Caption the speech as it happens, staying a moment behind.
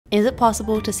Is it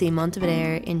possible to see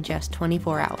Montevideo in just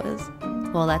 24 hours?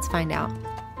 Well, let's find out.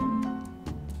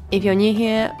 If you're new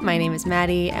here, my name is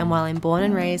Maddie, and while I'm born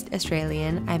and raised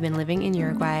Australian, I've been living in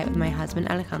Uruguay with my husband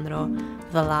ℙ𝕤𝕤𝕤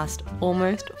for the last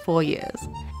almost 4 years,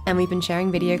 and we've been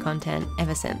sharing video content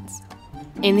ever since.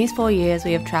 In these 4 years,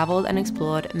 we have traveled and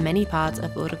explored many parts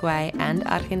of Uruguay and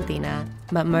Argentina,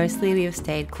 but mostly we have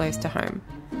stayed close to home,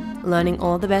 learning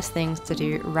all the best things to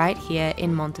do right here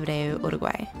in Montevideo,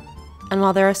 Uruguay. And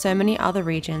while there are so many other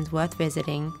regions worth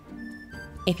visiting,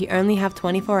 if you only have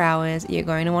 24 hours, you're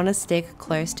going to want to stick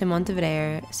close to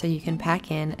Montevideo so you can pack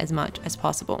in as much as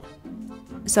possible.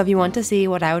 So if you want to see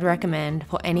what I would recommend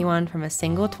for anyone from a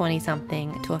single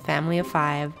 20-something to a family of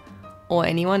 5, or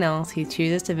anyone else who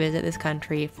chooses to visit this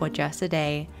country for just a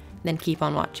day, then keep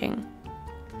on watching.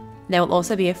 There will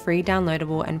also be a free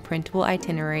downloadable and printable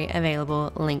itinerary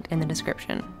available linked in the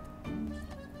description.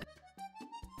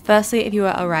 Firstly, if you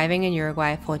are arriving in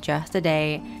Uruguay for just a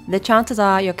day, the chances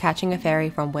are you're catching a ferry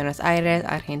from Buenos Aires,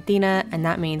 Argentina, and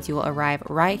that means you will arrive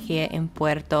right here in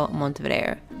Puerto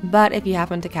Montevideo. But if you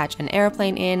happen to catch an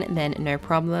airplane in, then no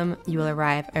problem, you will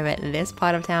arrive over this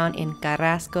part of town in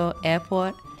Carrasco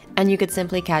Airport, and you could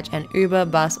simply catch an Uber,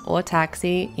 bus, or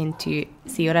taxi into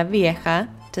Ciudad Vieja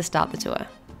to start the tour.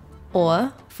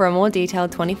 Or, for a more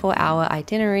detailed 24-hour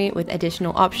itinerary with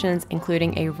additional options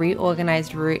including a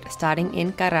reorganized route starting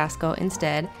in Carrasco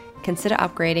instead, consider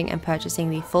upgrading and purchasing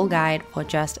the full guide for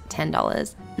just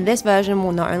 $10. This version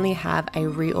will not only have a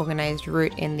reorganized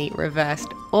route in the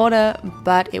reversed order,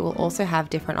 but it will also have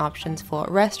different options for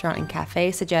restaurant and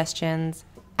cafe suggestions,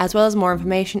 as well as more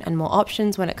information and more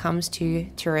options when it comes to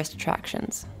tourist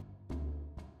attractions.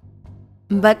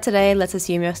 But today, let's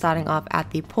assume you're starting off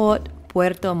at the port,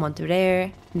 Puerto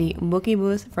Montevideo. The Buki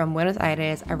bus from Buenos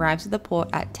Aires arrives at the port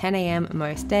at 10 a.m.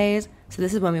 most days, so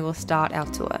this is when we will start our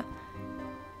tour.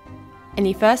 And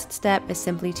the first step is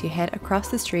simply to head across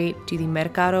the street to the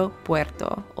Mercado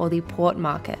Puerto, or the port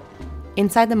market.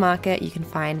 Inside the market, you can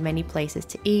find many places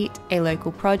to eat, a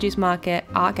local produce market,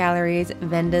 art galleries,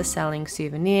 vendors selling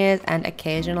souvenirs, and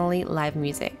occasionally live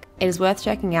music. It is worth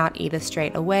checking out either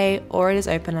straight away, or it is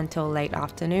open until late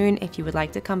afternoon if you would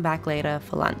like to come back later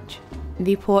for lunch.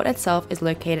 The port itself is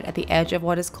located at the edge of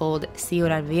what is called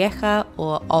Ciudad Vieja,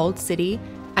 or Old City,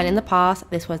 and in the past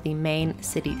this was the main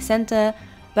city center,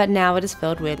 but now it is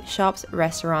filled with shops,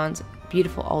 restaurants,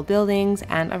 beautiful old buildings,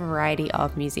 and a variety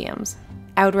of museums.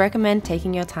 I would recommend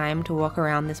taking your time to walk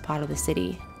around this part of the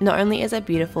city. Not only is it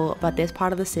beautiful, but this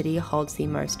part of the city holds the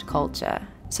most culture.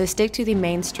 So stick to the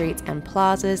main streets and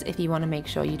plazas if you want to make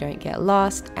sure you don't get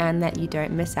lost and that you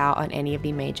don't miss out on any of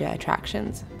the major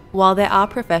attractions. While there are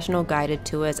professional guided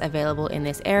tours available in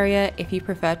this area, if you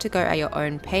prefer to go at your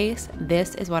own pace,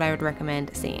 this is what I would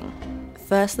recommend seeing.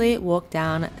 Firstly, walk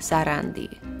down Sarandí.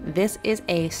 This is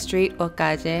a street or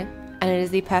calle, and it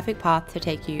is the perfect path to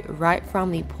take you right from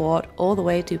the port all the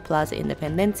way to Plaza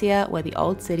Independencia, where the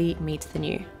old city meets the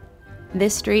new.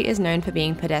 This street is known for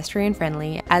being pedestrian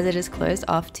friendly as it is closed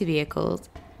off to vehicles.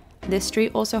 This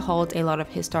street also holds a lot of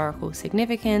historical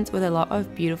significance with a lot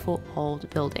of beautiful old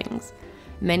buildings.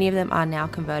 Many of them are now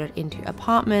converted into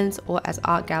apartments or as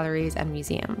art galleries and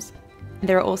museums.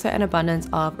 There are also an abundance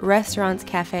of restaurants,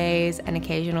 cafes, and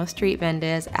occasional street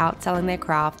vendors out selling their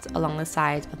crafts along the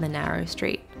sides of the narrow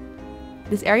street.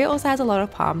 This area also has a lot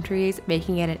of palm trees,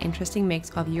 making it an interesting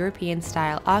mix of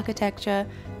European-style architecture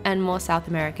and more South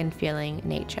American-feeling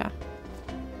nature.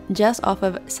 Just off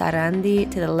of Sarandí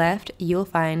to the left, you'll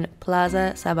find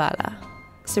Plaza Zabala.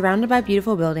 Surrounded by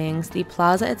beautiful buildings, the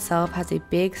plaza itself has a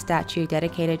big statue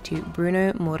dedicated to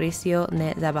Bruno Mauricio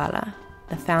Zabala,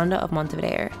 the founder of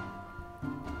Montevideo.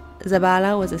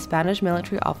 Zabala was a Spanish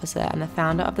military officer and the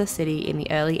founder of the city in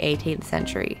the early 18th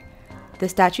century. The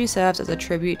statue serves as a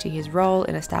tribute to his role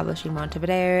in establishing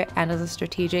Montevideo and as a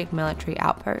strategic military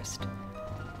outpost.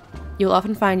 You'll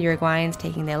often find Uruguayans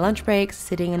taking their lunch breaks,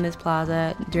 sitting in this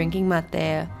plaza, drinking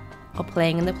mate, or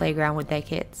playing in the playground with their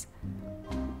kids.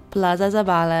 Plaza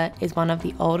Zabala is one of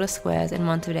the oldest squares in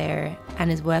Montevideo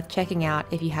and is worth checking out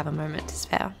if you have a moment to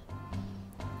spare.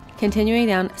 Continuing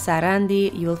down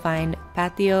Sarandí, you will find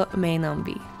Patio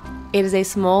Mainombi. It is a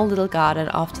small little garden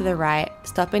off to the right.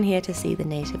 Stop in here to see the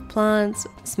native plants,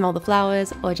 smell the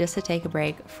flowers, or just to take a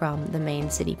break from the main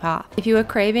city path. If you are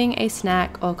craving a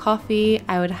snack or coffee,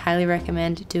 I would highly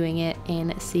recommend doing it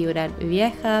in Ciudad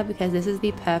Vieja because this is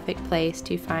the perfect place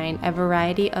to find a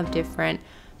variety of different,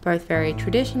 both very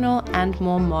traditional and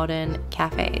more modern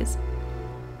cafes.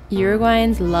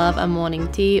 Uruguayans love a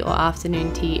morning tea or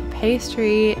afternoon tea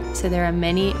pastry, so there are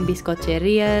many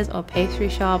biscocherias or pastry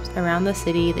shops around the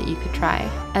city that you could try,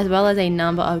 as well as a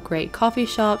number of great coffee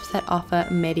shops that offer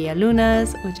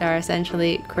medialunas, which are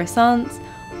essentially croissants,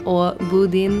 or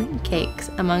budín cakes,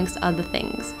 amongst other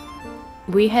things.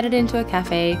 We headed into a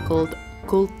cafe called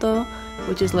Culto,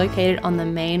 which is located on the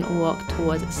main walk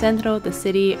towards Centro, the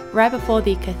city, right before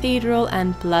the cathedral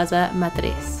and Plaza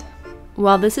Matriz.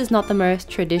 While this is not the most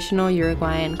traditional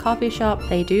Uruguayan coffee shop,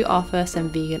 they do offer some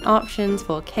vegan options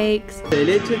for cakes. De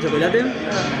leche, chocolate.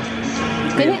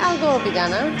 ¿Tiene algo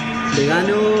vegano?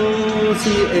 Vegano,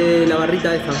 sí, la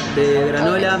barrita esta, de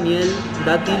granola, miel,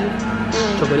 dátil,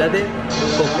 chocolate,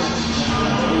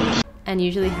 coco. And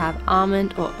usually have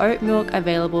almond or oat milk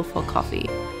available for coffee,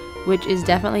 which is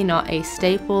definitely not a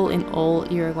staple in all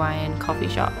Uruguayan coffee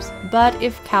shops. But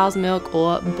if cow's milk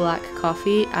or black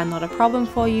coffee are not a problem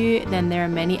for you, then there are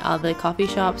many other coffee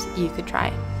shops you could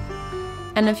try.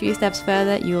 And a few steps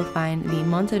further, you will find the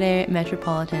Montevideo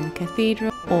Metropolitan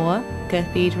Cathedral, or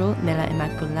Cathedral de la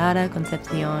Inmaculada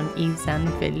Concepción y San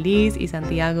Feliz y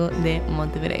Santiago de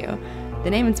Montevideo. The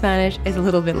name in Spanish is a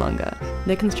little bit longer.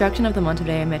 The construction of the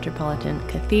Montevideo Metropolitan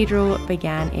Cathedral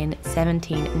began in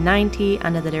 1790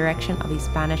 under the direction of the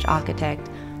Spanish architect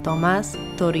Tomás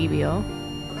Toribio.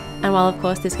 And while of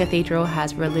course this cathedral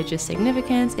has religious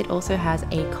significance, it also has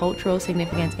a cultural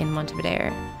significance in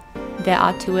Montevideo. There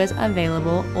are tours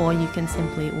available, or you can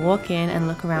simply walk in and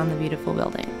look around the beautiful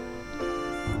building.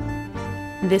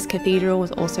 This cathedral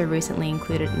was also recently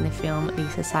included in the film The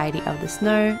Society of the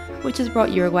Snow, which has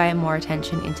brought Uruguay more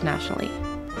attention internationally.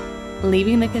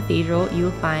 Leaving the cathedral, you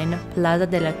will find Plaza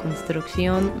de la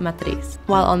Construcción Matriz.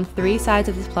 While on 3 sides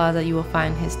of this plaza you will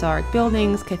find historic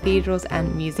buildings, cathedrals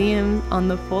and museums, on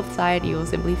the 4th side you will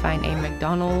simply find a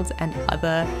McDonald's and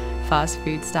other fast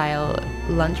food style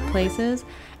lunch places.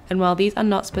 And while these are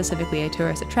not specifically a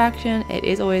tourist attraction, it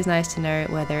is always nice to know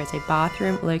where there is a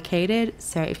bathroom located,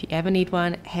 so if you ever need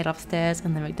one, head upstairs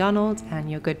in the McDonald's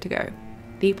and you're good to go.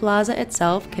 The plaza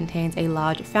itself contains a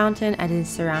large fountain and is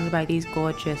surrounded by these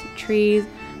gorgeous trees,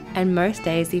 and most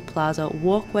days the plaza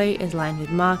walkway is lined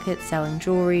with markets selling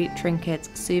jewelry,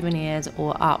 trinkets, souvenirs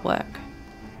or artwork.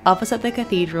 Opposite the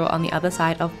cathedral on the other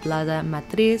side of Plaza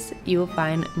Matriz, you will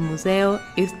find Museo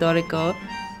Histórico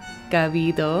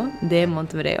ℍ𝕬𝕝 de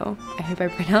Montevideo. I hope I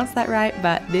pronounced that right,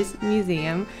 but this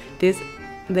museum, the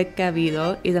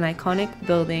ℍ𝕬𝕝, is an iconic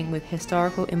building with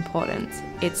historical importance.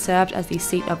 It served as the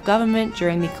seat of government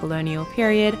during the colonial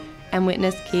period and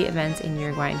witnessed key events in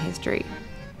Uruguayan history.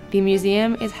 The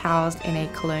museum is housed in a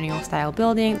colonial style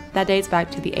building that dates back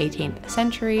to the 18th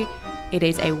century. It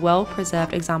is a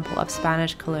well-preserved example of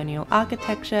Spanish colonial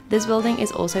architecture. This building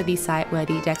is also the site where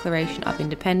the Declaration of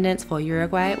Independence for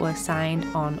Uruguay was signed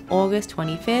on August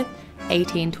 25,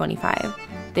 1825.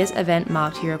 This event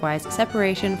marked Uruguay's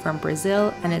separation from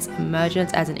Brazil and its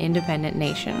emergence as an independent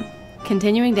nation.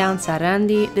 Continuing down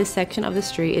Sarandi, this section of the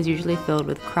street is usually filled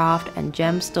with craft and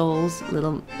gem stalls,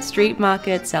 little street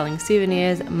markets selling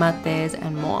souvenirs, mates,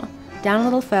 and more. Down a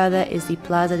little further is the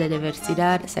Plaza de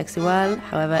Diversidad Sexual.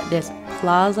 However, this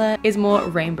plaza is more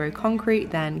rainbow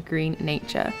concrete than green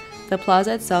nature. The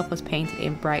plaza itself was painted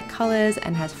in bright colors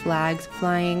and has flags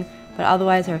flying, but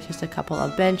otherwise there's just a couple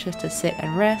of benches to sit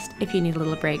and rest if you need a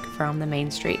little break from the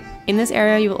main street. In this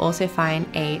area you will also find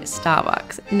a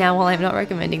Starbucks. Now while I'm not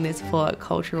recommending this for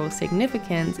cultural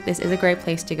significance, this is a great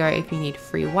place to go if you need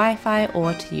free Wi-Fi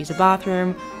or to use a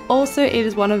bathroom. Also, it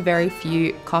is one of very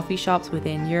few coffee shops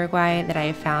within Uruguay that I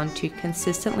have found to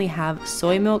consistently have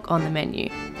soy milk on the menu.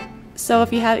 So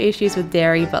if you have issues with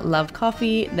dairy but love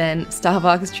coffee, then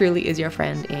Starbucks truly is your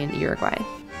friend in Uruguay.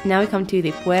 Now we come to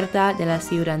the Puerta de la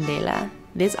Ciudadela.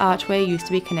 This archway used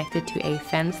to be connected to a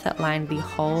fence that lined the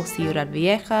whole Ciudad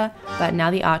Vieja, but now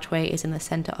the archway is in the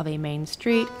center of a main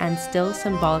street and still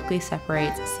symbolically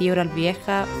separates Ciudad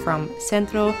Vieja from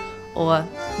Centro, or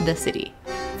the city.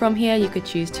 From here you could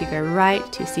choose to go right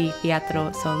to see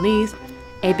Teatro Solís,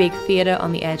 a big theater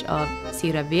on the edge of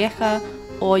Ciudad Vieja,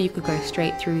 or you could go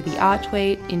straight through the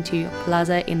archway into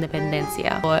Plaza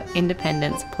Independencia, or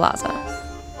Independence Plaza.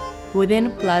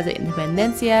 Within Plaza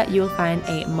Independencia, you will find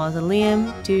a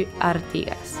mausoleum to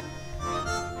Artigas.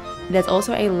 There's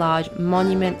also a large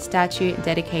monument statue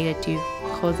dedicated to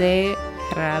José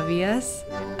Gravias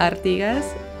Artigas.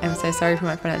 I'm so sorry for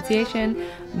my pronunciation,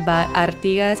 but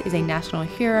Artigas is a national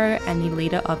hero and the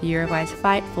leader of Uruguay's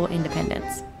fight for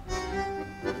independence.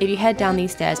 If you head down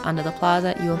these stairs under the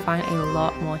plaza, you will find a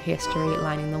lot more history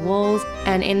lining the walls,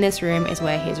 and in this room is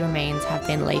where his remains have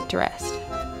been laid to rest.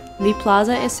 The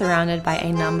plaza is surrounded by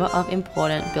a number of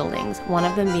important buildings, one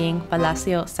of them being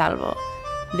Palacio Salvo.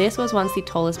 This was once the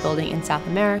tallest building in South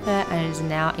America and it is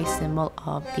now a symbol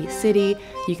of the city.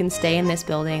 You can stay in this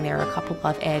building. There are a couple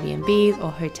of Airbnbs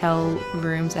or hotel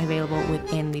rooms available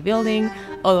within the building,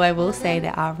 although I will say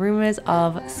there are rumors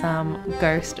of some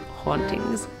ghost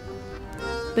hauntings.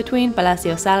 Between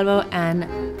Palacio Salvo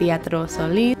and Teatro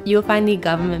Solís, you'll find the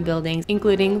government buildings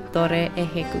including Torre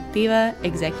Ejecutiva,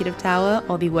 Executive Tower,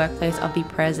 or the workplace of the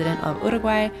President of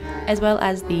Uruguay, as well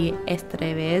as the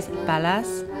Estreves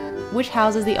Palace, which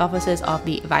houses the offices of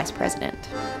the Vice President.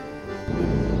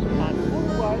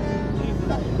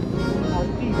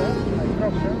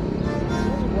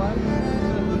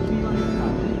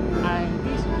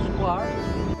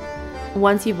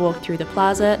 Once you've walked through the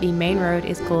plaza, the main road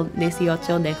is called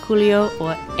 18 de Julio,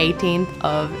 or 18th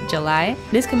of July.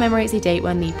 This commemorates the date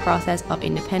when the process of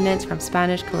independence from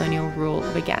Spanish colonial rule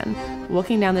began.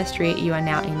 Walking down the street, you are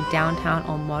now in downtown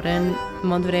or modern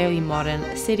Montevideo, the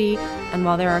modern city, and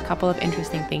while there are a couple of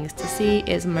interesting things to see,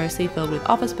 it's mostly filled with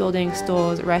office buildings,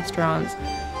 stores, restaurants,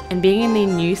 and being in the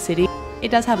new city,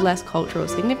 it does have less cultural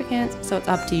significance, so it's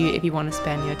up to you if you want to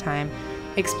spend your time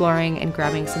exploring and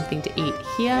grabbing something to eat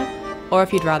here, or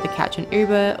if you'd rather catch an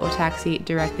Uber or taxi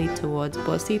directly towards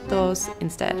Pocitos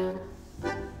instead.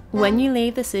 When you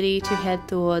leave the city to head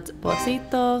towards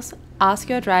Pocitos, ask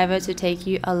your driver to take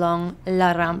you along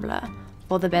La Rambla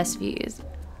for the best views.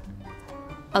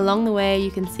 Along the way,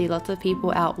 you can see lots of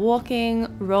people out walking,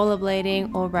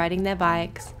 rollerblading, or riding their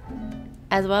bikes,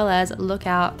 as well as look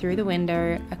out through the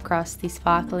window across the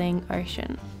sparkling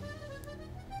ocean.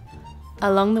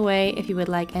 Along the way, if you would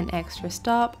like an extra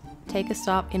stop, take a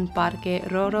stop in Parque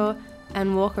Rodo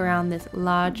and walk around this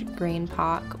large green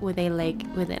park with a lake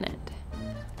within it.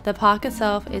 The park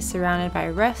itself is surrounded by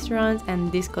restaurants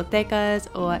and discotecas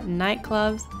or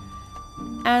nightclubs,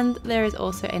 and there is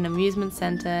also an amusement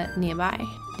center nearby.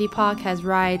 The park has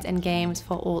rides and games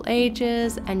for all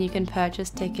ages, and you can purchase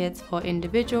tickets for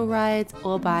individual rides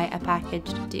or buy a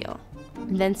packaged deal.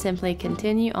 Then simply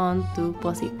continue on to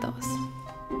Pocitos.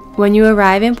 When you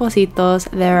arrive in Pocitos,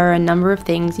 there are a number of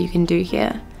things you can do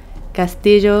here.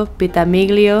 Castillo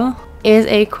Pittamiglio is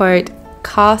a, quote,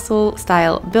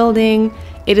 castle-style building.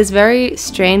 It is very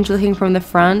strange looking from the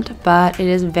front, but it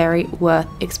is very worth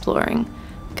exploring.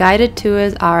 Guided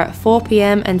tours are at 4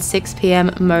 p.m. and 6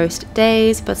 p.m. most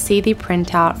days, but see the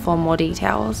printout for more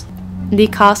details. The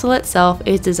castle itself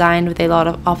is designed with a lot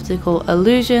of optical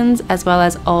illusions as well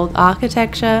as old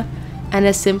architecture, and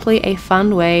is simply a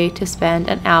fun way to spend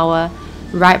an hour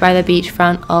right by the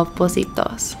beachfront of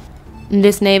Pocitos.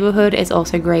 This neighborhood is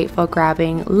also great for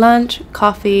grabbing lunch,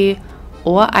 coffee,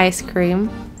 or ice cream,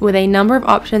 with a number of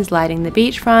options lighting the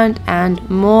beachfront and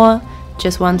more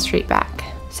just one street back.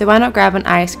 So why not grab an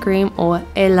ice cream or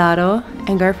helado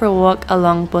and go for a walk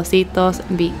along Pocitos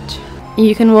Beach.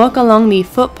 You can walk along the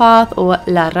footpath or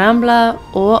La Rambla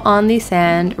or on the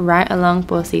sand right along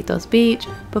Pocitos Beach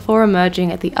before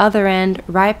emerging at the other end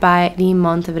right by the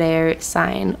Montevideo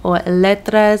sign or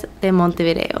Letras de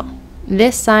Montevideo.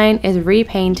 This sign is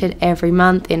repainted every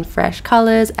month in fresh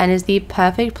colors and is the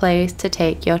perfect place to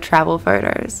take your travel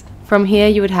photos. From here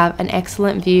you would have an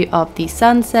excellent view of the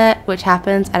sunset, which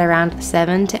happens at around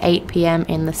 7 to 8 p.m.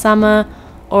 in the summer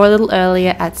or a little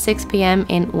earlier at 6 p.m.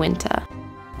 in winter.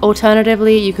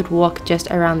 Alternatively, you could walk just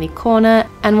around the corner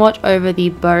and watch over the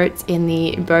boats in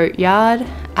the boat yard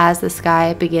as the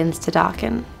sky begins to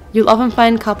darken. You'll often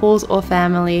find couples or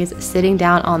families sitting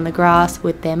down on the grass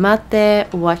with their mate,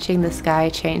 watching the sky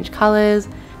change colors,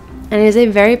 and it is a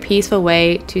very peaceful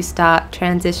way to start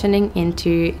transitioning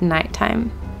into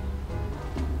nighttime.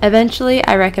 Eventually,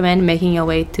 I recommend making your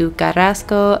way to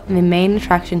Carrasco. The main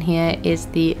attraction here is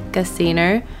the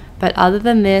casino, but other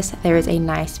than this, there is a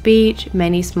nice beach,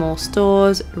 many small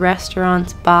stores,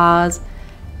 restaurants, bars,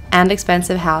 and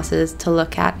expensive houses to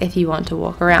look at if you want to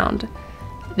walk around.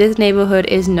 This neighborhood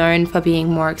is known for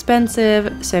being more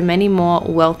expensive, so many more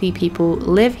wealthy people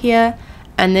live here,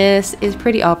 and this is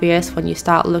pretty obvious when you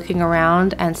start looking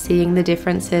around and seeing the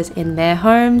differences in their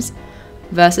homes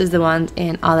versus the ones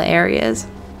in other areas.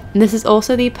 This is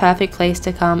also the perfect place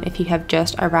to come if you have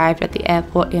just arrived at the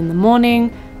airport in the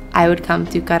morning. I would come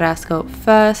to Carrasco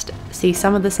first, see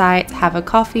some of the sights, have a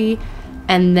coffee,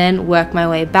 and then work my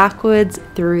way backwards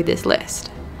through this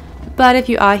list. But if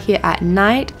you are here at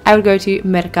night, I would go to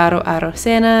Mercado Puerto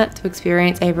to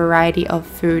experience a variety of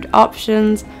food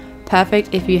options,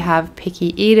 perfect if you have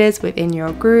picky eaters within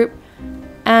your group.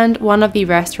 And one of the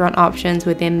restaurant options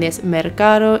within this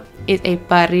mercado is a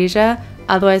parrilla,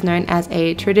 otherwise known as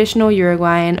a traditional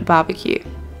Uruguayan barbecue.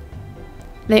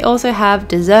 They also have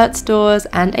dessert stores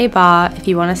and a bar if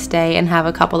you want to stay and have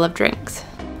a couple of drinks.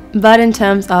 But in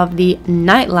terms of the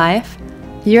nightlife,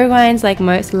 Uruguayans, like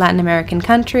most Latin American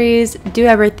countries, do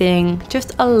everything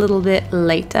just a little bit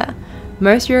later.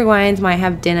 Most Uruguayans might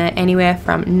have dinner anywhere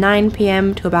from 9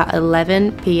 p.m. to about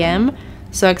 11 p.m,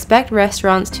 so expect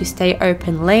restaurants to stay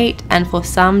open late and for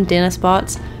some dinner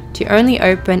spots to only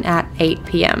open at 8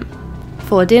 p.m.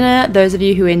 For dinner, those of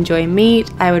you who enjoy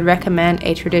meat, I would recommend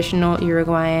a traditional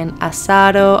Uruguayan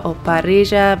asado or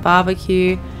parrilla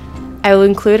barbecue. I will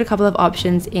include a couple of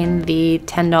options in the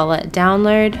 $10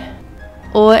 download.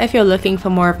 Or if you're looking for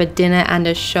more of a dinner and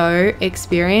a show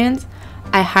experience,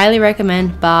 I highly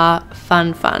recommend bar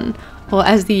Fun Fun, or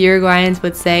as the Uruguayans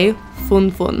would say, Fun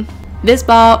Fun. This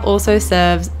bar also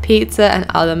serves pizza and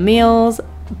other meals,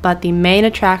 but the main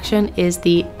attraction is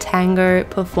the tango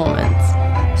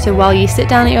performance. So while you sit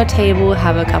down at your table,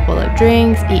 have a couple of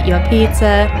drinks, eat your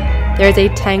pizza, there is a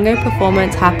tango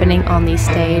performance happening on the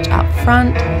stage up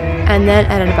front, and then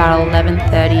at about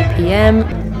 11:30 p.m,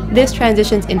 this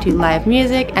transitions into live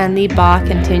music and the bar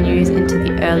continues into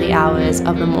the early hours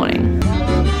of the morning.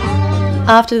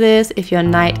 After this, if your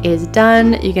night is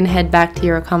done, you can head back to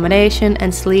your accommodation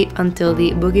and sleep until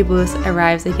the boogie bus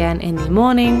arrives again in the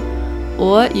morning,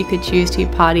 or you could choose to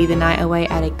party the night away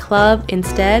at a club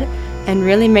instead and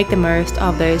really make the most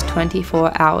of those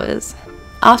 24 hours.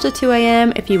 After 2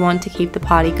 a.m, if you want to keep the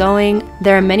party going,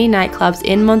 there are many nightclubs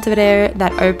in Montevideo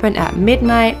that open at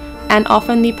midnight, and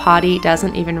often the party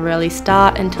doesn't even really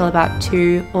start until about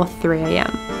 2 or 3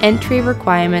 a.m. Entry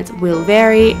requirements will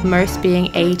vary, most being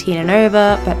 18 and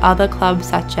over, but other clubs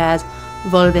such as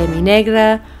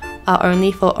𝕊𝕚𝕟𝕚𝕟𝕚 are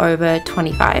only for over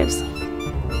 25s.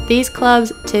 These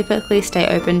clubs typically stay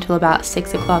open till about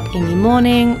 6 o'clock in the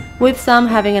morning, with some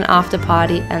having an after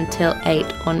party until 8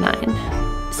 or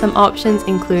 9. Some options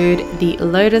include the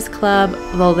Lotus Club,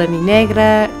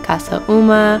 𝕊𝕚𝕟𝕚𝕟𝕚, Casa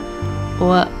Uma,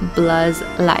 or Bluz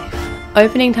Life.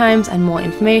 Opening times and more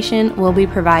information will be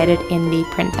provided in the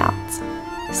printouts.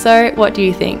 So what do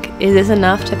you think? Is this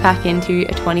enough to pack into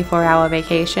a 24-hour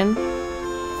vacation?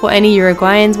 For any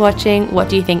Uruguayans watching, what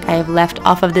do you think I have left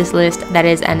off of this list that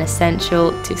is an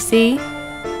essential to see?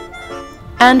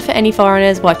 And for any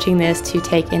foreigners watching this to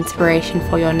take inspiration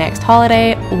for your next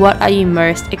holiday, what are you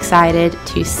most excited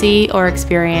to see or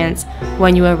experience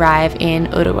when you arrive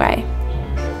in Uruguay?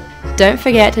 Don't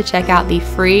forget to check out the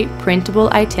free printable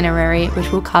itinerary,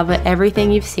 which will cover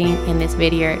everything you've seen in this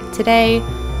video today.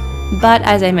 But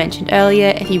as I mentioned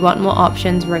earlier, if you want more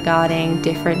options regarding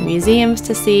different museums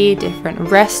to see, different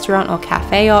restaurant or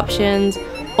cafe options,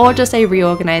 or just a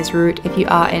reorganized route if you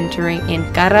are entering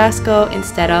in Carrasco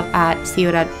instead of at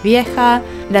Ciudad Vieja,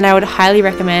 then I would highly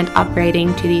recommend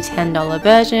upgrading to the $10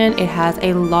 version. It has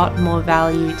a lot more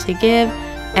value to give,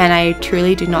 and I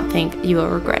truly do not think you will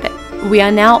regret it. We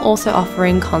are now also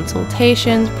offering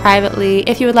consultations privately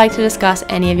if you would like to discuss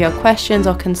any of your questions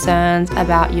or concerns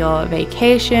about your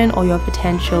vacation or your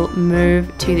potential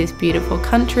move to this beautiful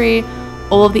country.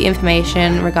 All of the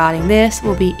information regarding this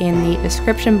will be in the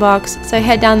description box, so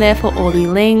head down there for all the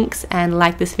links and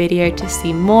like this video to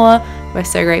see more. We're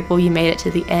so grateful you made it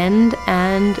to the end,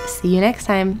 and see you next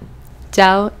time.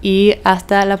 Ciao y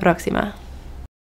hasta la próxima.